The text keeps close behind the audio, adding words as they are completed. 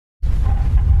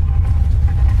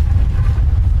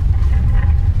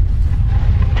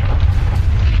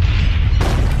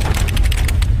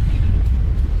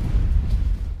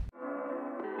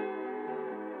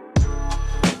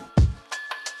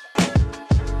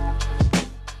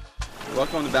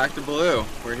Welcome to Back to Blue.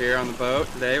 We're here on the boat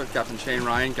today with Captain Shane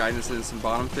Ryan guiding us into some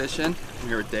bottom fishing. I'm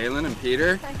here with Dalen and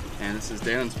Peter. Hi. And this is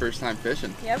Dalen's first time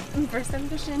fishing. Yep, first time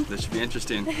fishing. This should be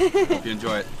interesting. Hope you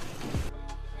enjoy it.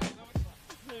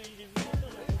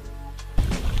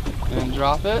 And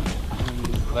drop it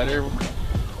and let her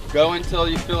go until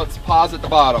you feel its paws at the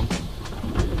bottom.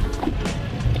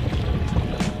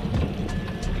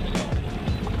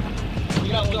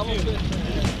 You got double fish.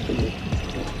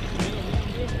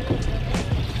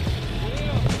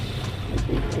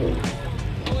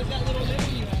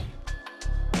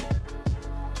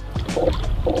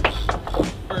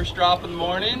 First drop in the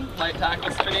morning, light tackle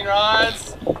spinning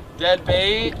rods, dead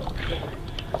bait.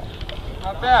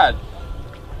 Not bad.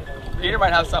 Peter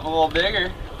might have something a little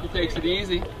bigger if he takes it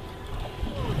easy.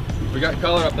 We got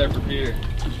color up there for Peter.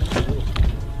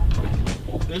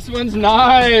 This one's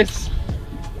nice.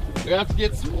 We have to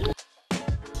get some.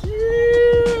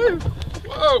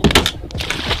 Whoa!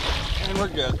 And we're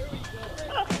good.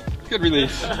 Good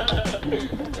release.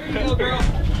 There you go, girl.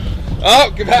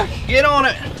 Oh, get back. Get on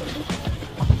it.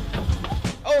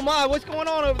 Oh my, what's going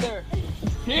on over there?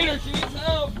 Peter, she needs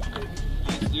help.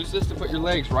 Use this to put your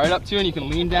legs right up to, and you can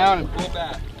lean down and pull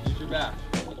back. Use your back.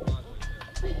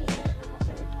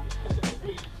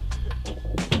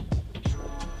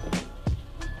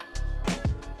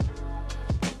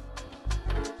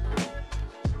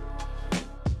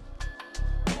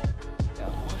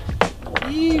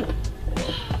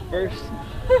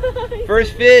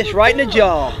 First fish, right in the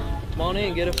jaw. Come on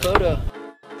in, get a photo.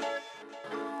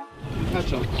 Touch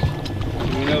him.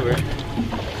 Lean over.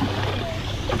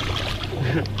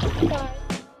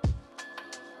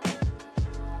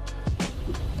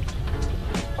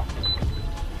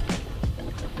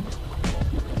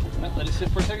 Let it sit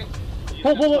for a second.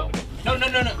 Pull. No.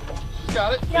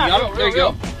 Got it. Yeah. You got it. There you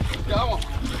go. Got one.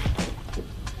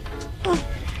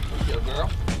 Go, girl.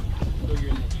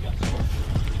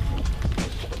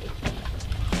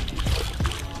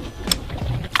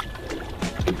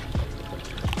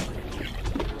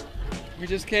 We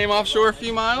just came offshore a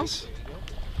few miles.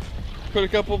 Put a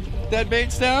couple dead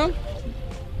baits down.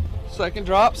 Second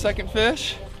drop, second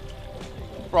fish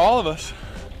for all of us.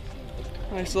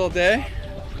 Nice little day.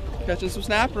 Catching some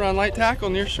snapper on light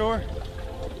tackle near shore.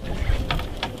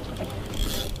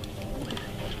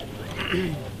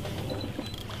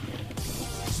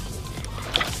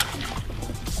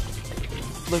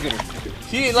 Look at her.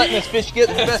 She ain't letting this fish get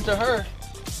the best of her.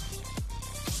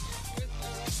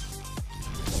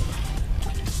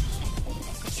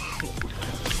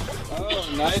 Oh,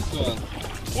 nice one.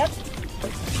 Yep.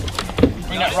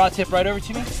 Bring that rod tip right over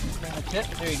to me. Bring the tip.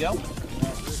 There you go. You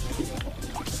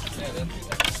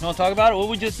want to talk about it? What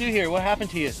we just do here? What happened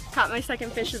to you? Caught my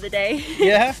second fish of the day.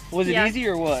 Yeah? Was it Yeah. easy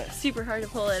or what? Super hard to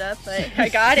pull it up, but I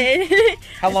got it.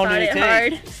 How long did it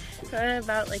take? Hard.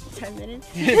 About like 10 minutes.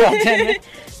 About 10 minutes?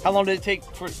 How long did it take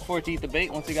for it to eat the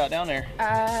bait once it got down there?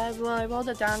 Well, I rolled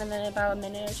it down in about a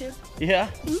minute or two.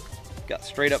 Yeah? Got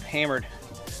straight up hammered.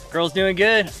 Girl's doing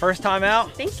good. First time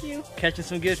out. Thank you. Catching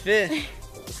some good fish.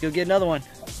 Let's go get another one.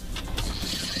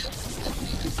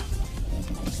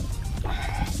 I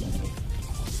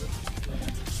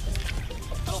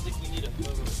don't think we need a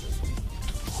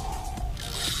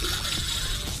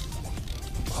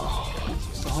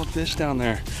Solid fish down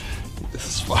there. This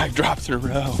is 5 drops in a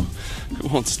row. It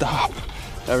won't stop.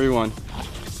 Everyone,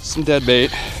 some dead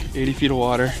bait, 80 feet of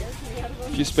water, a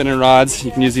few spinning rods.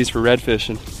 You can use these for red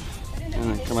fishing. And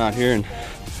then come out here and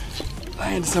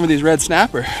land some of these red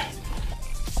snapper.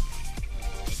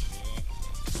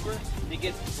 It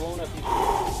gets blown up.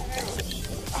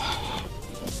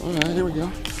 All right, here we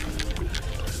go.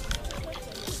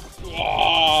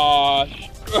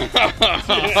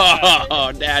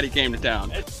 Oh, Daddy came to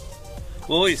town.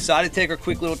 Well, we decided to take our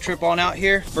quick little trip on out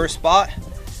here. First spot,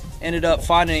 ended up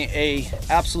finding a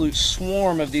absolute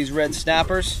swarm of these red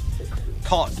snappers.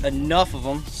 Caught enough of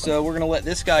them, so we're gonna let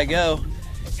this guy go,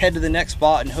 head to the next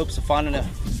spot in hopes of finding a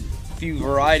few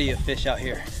variety of fish out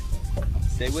here.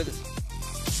 Stay with us.